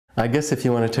I guess if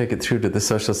you want to take it through to the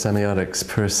social semiotics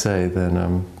per se,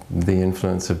 then the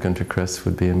influence of Günter Kress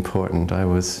would be important. I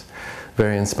was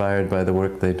very inspired by the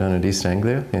work they'd done at East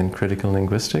Anglia in critical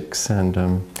linguistics, and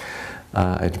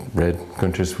I'd read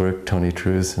Günter's work, Tony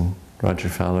Trues and Roger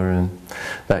Fowler and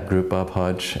that group, Bob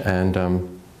Hodge, and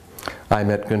I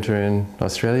met Günter in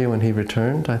Australia when he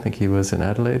returned. I think he was in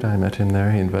Adelaide. I met him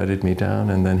there. He invited me down,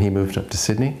 and then he moved up to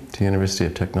Sydney, to University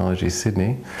of Technology,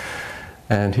 Sydney.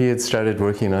 And he had started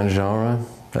working on genre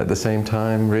at the same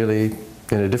time, really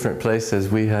in a different place as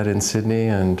we had in Sydney,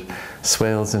 and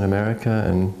Swales in America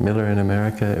and Miller in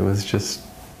America. It was just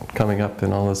coming up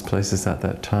in all those places at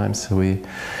that time. So we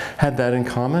had that in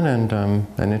common, and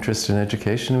an interest in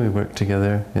education. We worked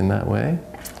together in that way.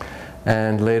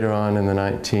 And later on in the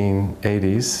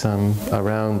 1980s,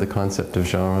 around the concept of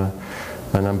genre,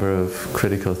 a number of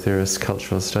critical theorists,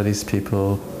 cultural studies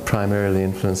people, primarily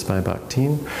influenced by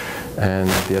Bakhtin, and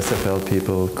the SFL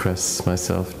people, Kress,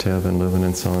 myself, Tev and Leuven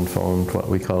and so on, formed what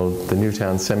we called the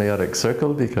Newtown Semiotic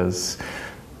Circle, because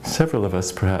several of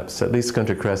us perhaps, at least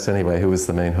Günter Kress anyway, who was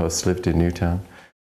the main host, lived in Newtown.